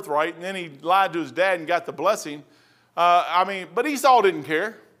brother's birthright, and then he lied to his dad and got the blessing. But Esau didn't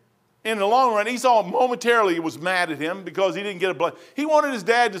care. In the long run, Esau momentarily was mad at him because he didn't get a blessing. He wanted his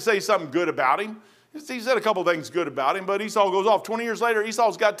dad to say something good about him. He said a couple things good about him, but Esau goes off. 20 years later,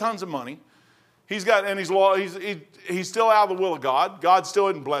 Esau's got tons of money. He's still out of the will of God. God still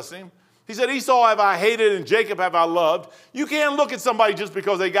isn't blessing him. He said, Esau have I hated and Jacob have I loved. You can't look at somebody just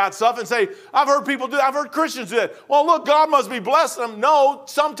because they got stuff and say, I've heard Christians do that. Well, look, God must be blessing them. No,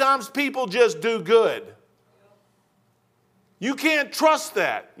 sometimes people just do good. You can't trust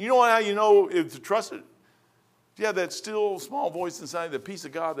that. You know how you know if to trust it? You have that still small voice inside, the peace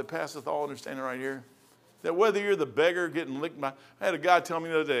of God that passeth all understanding right here. That whether you're the beggar getting licked by, I had a guy tell me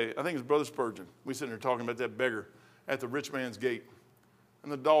the other day, I think it was Brother Spurgeon. We sitting there talking about that beggar at the rich man's gate.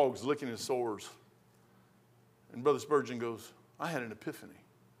 And the dog's licking his sores. And Brother Spurgeon goes, I had an epiphany.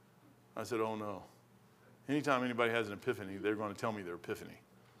 I said, oh no. Anytime anybody has an epiphany, they're going to tell me their epiphany.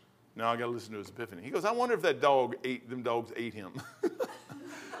 Now I got to listen to his epiphany. He goes, I wonder if them dogs ate him.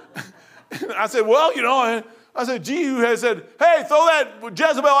 I said, well, I said, Jehu had said, hey, throw that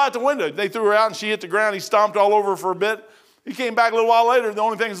Jezebel out the window. They threw her out and she hit the ground. He stomped all over her for a bit. He came back a little while later. The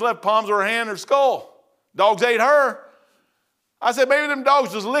only thing that's left, palms of her hand, her skull. Dogs ate her. I said, maybe them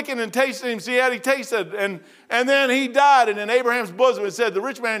dogs was licking and tasting him, see how he tasted. And then he died, and in Abraham's bosom it said the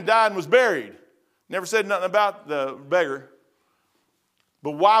rich man died and was buried. Never said nothing about the beggar.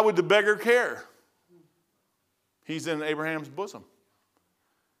 But why would the beggar care? He's in Abraham's bosom.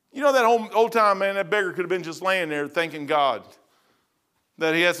 You know that old time, man, that beggar could have been just laying there thanking God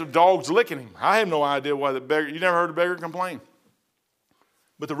that he had some dogs licking him. I have no idea why the beggar, you never heard a beggar complain.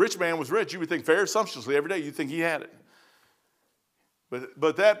 But the rich man was rich. You would think very sumptuously every day, you'd think he had it.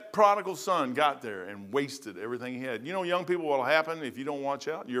 But that prodigal son got there and wasted everything he had. You know, young people, what will happen if you don't watch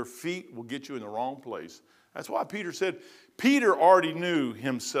out? Your feet will get you in the wrong place. That's why Peter said, Peter already knew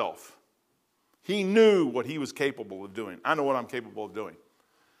himself. He knew what he was capable of doing. I know what I'm capable of doing.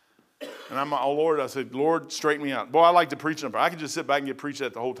 And I said, Lord, straighten me out. Boy, I like to preach. I could just sit back and get preached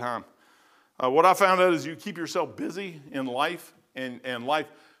at the whole time. What I found out is you keep yourself busy in life. And life,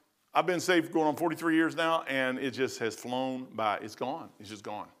 I've been saved going on 43 years now, and it just has flown by. It's gone. It's just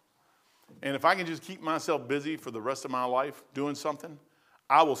gone. And if I can just keep myself busy for the rest of my life doing something,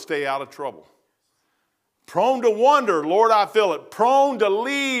 I will stay out of trouble. Prone to wonder, Lord, I feel it. Prone to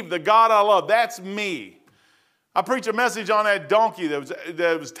leave the God I love. That's me. I preached a message on that donkey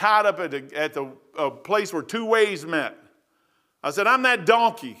that was tied up at the place where two ways met. I said, I'm that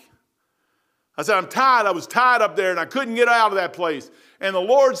donkey. I said, I'm tied. I was tied up there, and I couldn't get out of that place. And the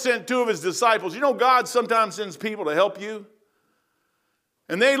Lord sent two of his disciples. You know, God sometimes sends people to help you.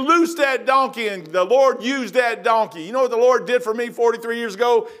 And they loosed that donkey, and the Lord used that donkey. You know what the Lord did for me 43 years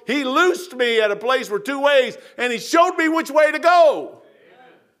ago? He loosed me at a place where two ways, and he showed me which way to go.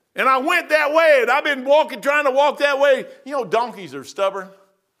 And I went that way, and I've been trying to walk that way. You know, donkeys are stubborn.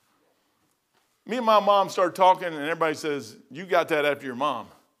 Me and my mom started talking, and everybody says, you got that after your mom.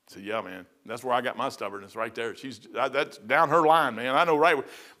 I said, yeah, man. That's where I got my stubbornness, right there. That's down her line, man. I know right where.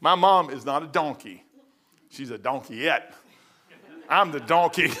 My mom is not a donkey. She's a donkeyette. I'm the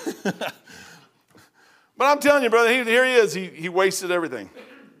donkey. But I'm telling you, brother, here he is. He wasted everything.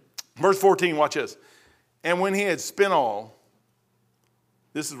 Verse 14, watch this. And when he had spent all,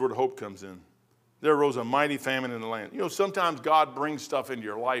 this is where the hope comes in. There arose a mighty famine in the land. You know, sometimes God brings stuff into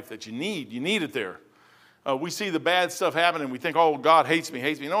your life that you need. You need it there. We see the bad stuff happen and we think, oh, God hates me.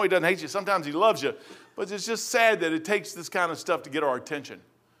 No, he doesn't hate you. Sometimes he loves you. But it's just sad that it takes this kind of stuff to get our attention.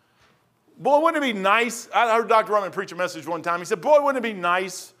 Boy, wouldn't it be nice? I heard Dr. Rummel preach a message one time. He said, boy, wouldn't it be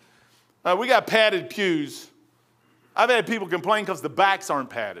nice? We got padded pews. I've had people complain because the backs aren't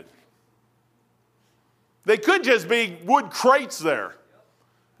padded. They could just be wood crates there.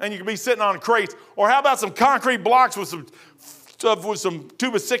 And you could be sitting on crates. Or how about some concrete blocks with some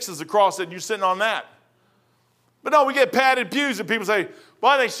 2x6s across it and you're sitting on that? But no, we get padded pews and people say,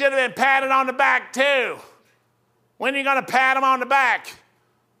 boy, they should have been padded on the back too. When are you going to pad them on the back?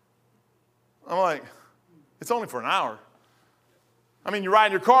 I'm like, it's only for an hour. I mean, you ride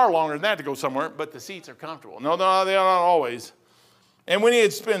in your car longer than that to go somewhere, but the seats are comfortable. No, they are not always. And when he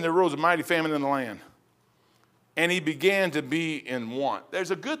had spent, there arose a mighty famine in the land. And he began to be in want. There's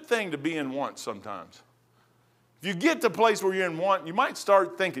a good thing to be in want sometimes. If you get to a place where you're in want, you might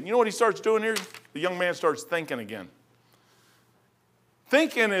start thinking. You know what he starts doing here? The young man starts thinking again.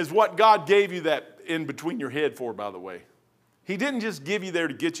 Thinking is what God gave you that in between your head for, by the way. He didn't just give you there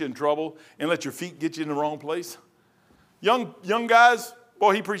to get you in trouble and let your feet get you in the wrong place. Young guys,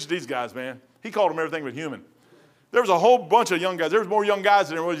 boy, he preached to these guys, man. He called them everything but human. There was a whole bunch of young guys. There was more young guys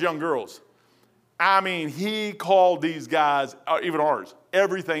than there was young girls. I mean, he called these guys, even ours,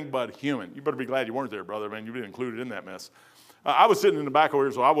 everything but human. You better be glad you weren't there, brother, man. You've been included in that mess. I was sitting in the back over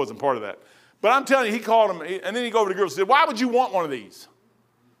here, so I wasn't part of that. But I'm telling you, he called them, and then he go over to the girls and said, why would you want one of these?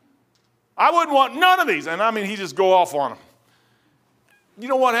 I wouldn't want none of these. And I mean, he just go off on them. You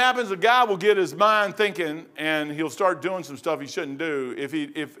know what happens? A guy will get his mind thinking, and he'll start doing some stuff he shouldn't do.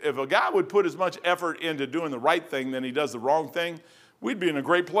 If a guy would put as much effort into doing the right thing than he does the wrong thing, we'd be in a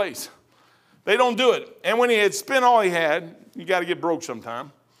great place. They don't do it. And when he had spent all he had, you got to get broke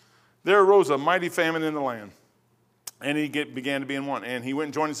sometime, there arose a mighty famine in the land. And he began to be in want. And he went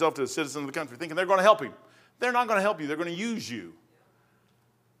and joined himself to the citizens of the country, thinking they're going to help him. They're not going to help you. They're going to use you.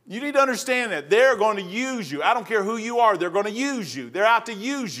 You need to understand that. They're going to use you. I don't care who you are. They're going to use you. They're out to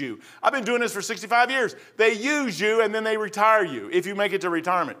use you. I've been doing this for 65 years. They use you, and then they retire you if you make it to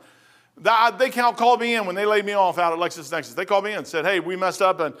retirement. They called me in when they laid me off out at LexisNexis. They called me in and said, hey, we messed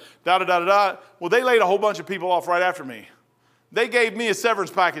up and da-da-da-da-da. Well, they laid a whole bunch of people off right after me. They gave me a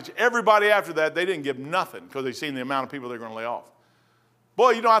severance package. Everybody after that, they didn't give nothing because they seen the amount of people they're going to lay off.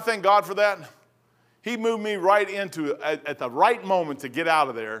 Boy, I thank God for that. He moved me right into, at the right moment to get out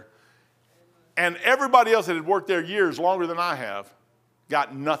of there. And everybody else that had worked there years longer than I have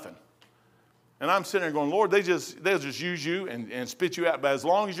got nothing. And I'm sitting there going, Lord, they'll just use you and spit you out. But as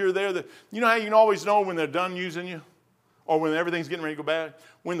long as you're there, you know how you can always know when they're done using you? Or when everything's getting ready to go bad?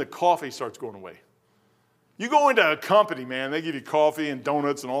 When the coffee starts going away. You go into a company, man, they give you coffee and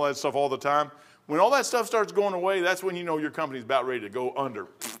donuts and all that stuff all the time. When all that stuff starts going away, that's when you know your company's about ready to go under.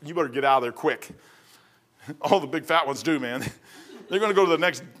 You better get out of there quick. All the big fat ones do, man. They're going to go to the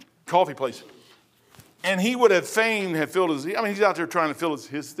next coffee place. And he would have fain have filled he's out there trying to fill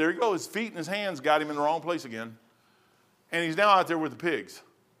his, there you go, his feet and his hands got him in the wrong place again. And he's now out there with the pigs.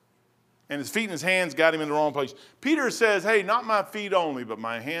 And his feet and his hands got him in the wrong place. Peter says, hey, not my feet only, but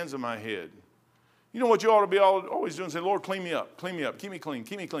my hands and my head. You know what you ought to be always doing? Say, Lord, clean me up, keep me clean,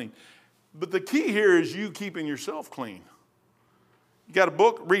 keep me clean. But the key here is you keeping yourself clean. You got a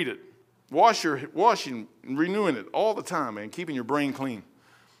book? Read it. Washing and renewing it all the time, man, keeping your brain clean.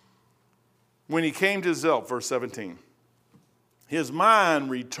 When he came to himself, verse 17, his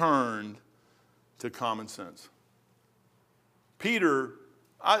mind returned to common sense. Peter,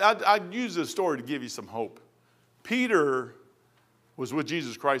 I use this story to give you some hope. Peter was with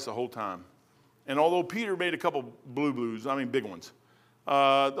Jesus Christ the whole time. And although Peter made a couple blues, big ones,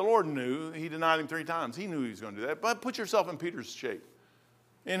 the Lord knew. He denied him 3 times. He knew he was going to do that. But put yourself in Peter's shape,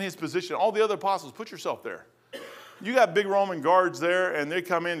 in his position. All the other apostles, put yourself there. You got big Roman guards there, and they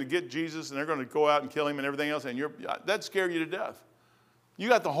come in to get Jesus, and they're going to go out and kill him and everything else, and that'd scare you to death. You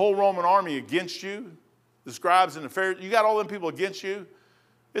got the whole Roman army against you, the scribes and the Pharisees. You got all them people against you.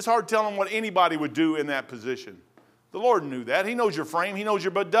 It's hard telling what anybody would do in that position. The Lord knew that. He knows your frame. He knows you're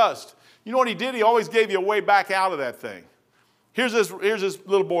but dust. You know what he did? He always gave you a way back out of that thing. Here's this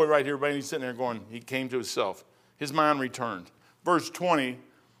little boy right here, and he's sitting there going, he came to himself. His mind returned. Verse 20,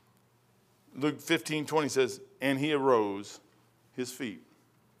 Luke 15:20 says, and he arose his feet.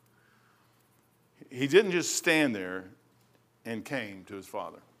 He didn't just stand there and came to his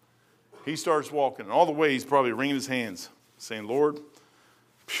father. He starts walking. And all the way, he's probably wringing his hands, saying, Lord,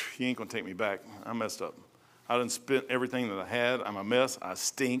 he ain't going to take me back. I messed up. I done spent everything that I had. I'm a mess. I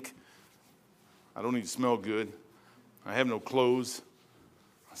stink. I don't even smell good. I have no clothes.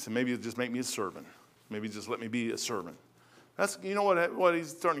 I said, maybe it'll just make me a servant. Maybe just let me be a servant. That's, you know what? He's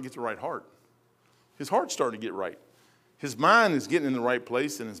starting to get the right heart. His heart's starting to get right. His mind is getting in the right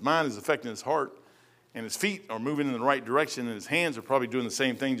place, and his mind is affecting his heart, and his feet are moving in the right direction, and his hands are probably doing the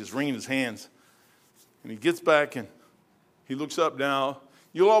same thing, just wringing his hands. And he gets back, and he looks up now.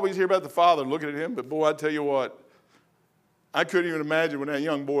 You'll always hear about the father looking at him, but boy, I tell you what, I couldn't even imagine when that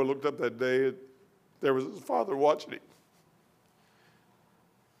young boy looked up that day, there was his father watching him.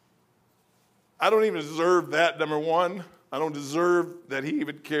 I don't even deserve that, number one. I don't deserve that he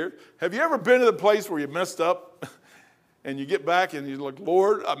even cared. Have you ever been to the place where you messed up and you get back and you're like,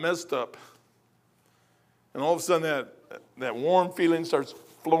 Lord, I messed up. And all of a sudden that warm feeling starts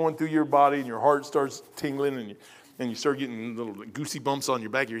flowing through your body and your heart starts tingling and you start getting little goosey bumps on your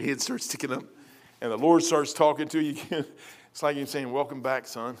back. Your head starts sticking up and the Lord starts talking to you again. It's like he's saying, welcome back,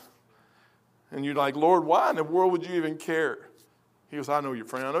 son. And you're like, Lord, why in the world would you even care? He goes, I know you're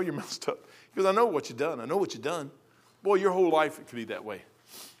friend. I know you're messed up. He goes, I know what you've done. I know what you've done. Boy, your whole life it could be that way.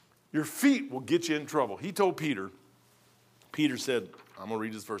 Your feet will get you in trouble. He told Peter said, I'm going to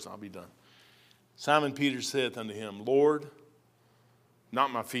read this verse and I'll be done. Simon Peter saith unto him, Lord, not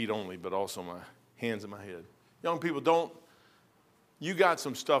my feet only, but also my hands and my head. Young people, you got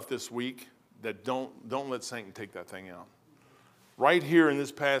some stuff this week that don't let Satan take that thing out. Right here in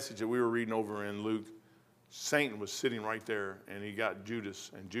this passage that we were reading over in Luke, Satan was sitting right there, and he got Judas,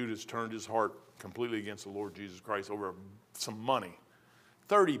 and Judas turned his heart completely against the Lord Jesus Christ over some money,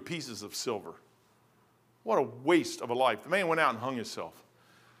 30 pieces of silver. What a waste of a life. The man went out and hung himself.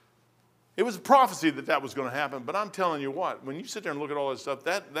 It was a prophecy that was going to happen, but I'm telling you what, when you sit there and look at all this stuff,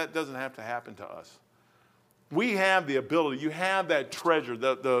 that doesn't have to happen to us. We have the ability. You have that treasure.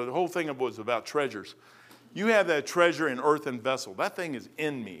 The whole thing was about treasures. You have that treasure in earthen vessel. That thing is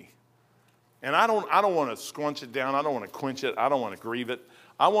in me. And I don't want to squunch it down. I don't want to quench it. I don't want to grieve it.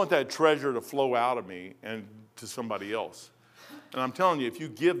 I want that treasure to flow out of me and to somebody else. And I'm telling you, if you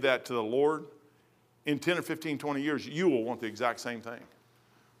give that to the Lord, in 10 or 15, 20 years, you will want the exact same thing.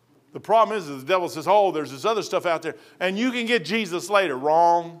 The problem is the devil says, oh, there's this other stuff out there, and you can get Jesus later.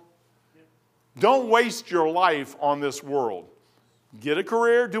 Wrong. Don't waste your life on this world. Get a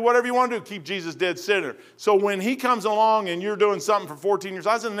career, do whatever you want to do, keep Jesus dead center. So when he comes along and you're doing something for 14 years,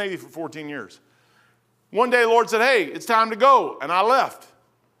 I was in the Navy for 14 years. One day the Lord said, hey, it's time to go, and I left.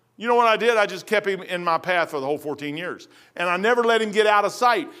 You know what I did? I just kept him in my path for the whole 14 years. And I never let him get out of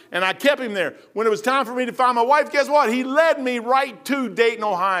sight. And I kept him there. When it was time for me to find my wife, guess what? He led me right to Dayton,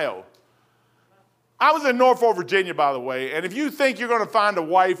 Ohio. I was in Norfolk, Virginia, by the way. And if you think you're going to find a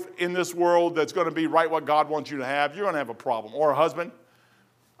wife in this world that's going to be right what God wants you to have, you're going to have a problem. Or a husband.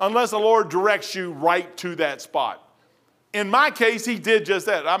 Unless the Lord directs you right to that spot. In my case, he did just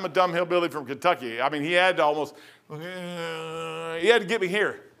that. I'm a dumb hillbilly from Kentucky. I mean, he had to get me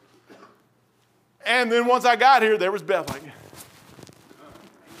here. And then once I got here, there was Beth. Like,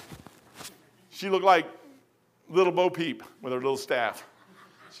 she looked like little Bo Peep with her little staff.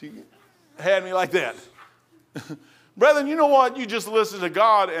 She had me like that. Brethren, you know what? You just listen to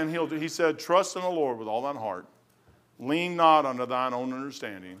God, and he said, trust in the Lord with all thine heart. Lean not unto thine own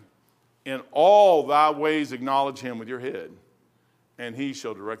understanding. In all thy ways acknowledge him with your head, and he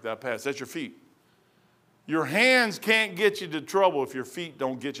shall direct thy paths. That's your feet. Your hands can't get you to trouble if your feet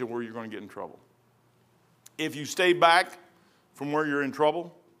don't get you where you're going to get in trouble. If you stay back from where you're in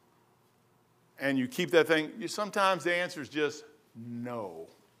trouble and you keep that thing, sometimes the answer is just no.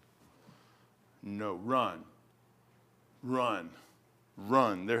 No, run. Run.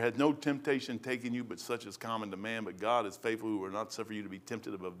 Run. There had no temptation taken you, but such is common to man. But God is faithful, who will not suffer you to be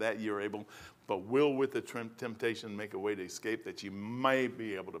tempted above that you are able, but will with the temptation make a way to escape that you may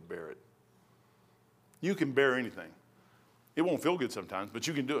be able to bear it. You can bear anything. It won't feel good sometimes, but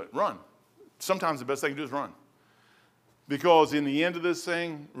you can do it. Run. Sometimes the best thing to do is run. Because in the end of this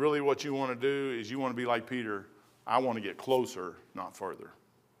thing, really what you want to do is you want to be like Peter. I want to get closer, not further.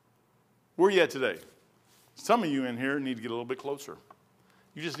 Where are you at today? Some of you in here need to get a little bit closer.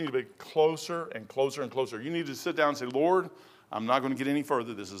 You just need to be closer and closer and closer. You need to sit down and say, Lord, I'm not going to get any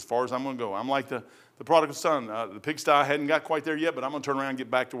further. This is as far as I'm going to go. I'm like the prodigal son. The pigsty hadn't got quite there yet, but I'm going to turn around and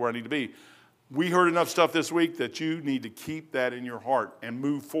get back to where I need to be. We heard enough stuff this week that you need to keep that in your heart and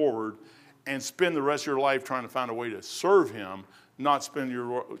move forward and spend the rest of your life trying to find a way to serve him, not spend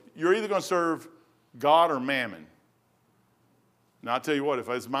you're either going to serve God or mammon. Now, I'll tell you what, if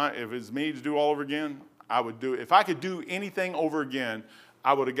it's me to do all over again, I would do it. If I could do anything over again,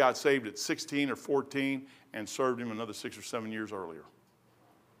 I would have got saved at 16 or 14 and served him another 6 or 7 years earlier.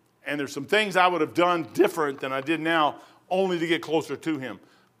 And there's some things I would have done different than I did now, only to get closer to him.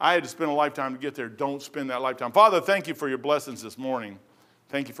 I had to spend a lifetime to get there. Don't spend that lifetime. Father, thank you for your blessings this morning.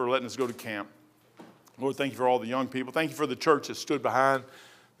 Thank you for letting us go to camp. Lord, thank you for all the young people. Thank you for the church that stood behind.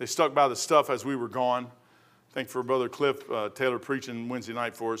 They stuck by the stuff as we were gone. Thank you for Brother Cliff Taylor preaching Wednesday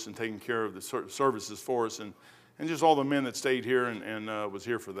night for us and taking care of the services for us. And just all the men that stayed here and was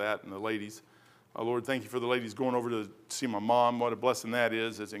here for that, and the ladies. Lord, thank you for the ladies going over to see my mom. What a blessing that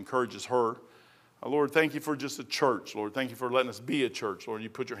is. It encourages her. Lord, thank you for just a church. Lord, thank you for letting us be a church. Lord, you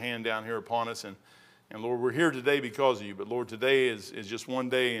put your hand down here upon us. And Lord, we're here today because of you. But Lord, today is just one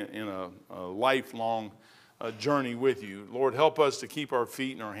day in a lifelong journey with you. Lord, help us to keep our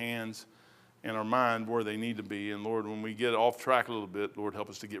feet and our hands and our mind where they need to be. And Lord, when we get off track a little bit, Lord, help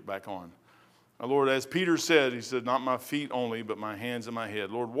us to get back on. Lord, as Peter said, he said, not my feet only, but my hands and my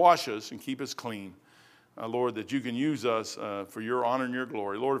head. Lord, wash us and keep us clean. Lord, that you can use us for your honor and your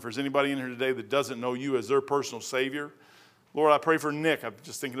glory. Lord, if there's anybody in here today that doesn't know you as their personal Savior, Lord, I pray for Nick. I'm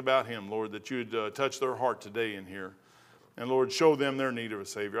just thinking about him, Lord, that you'd touch their heart today in here. And Lord, show them their need of a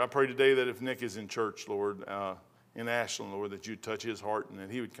Savior. I pray today that if Nick is in church, Lord, in Ashland, Lord, that you'd touch his heart and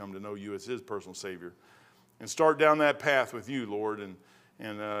that he would come to know you as his personal Savior. And start down that path with you, Lord,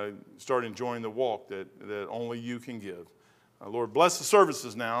 and start enjoying the walk that only you can give. Lord, bless the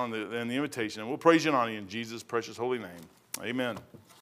services now and the invitation. And we'll praise you and honor you in Jesus' precious holy name. Amen.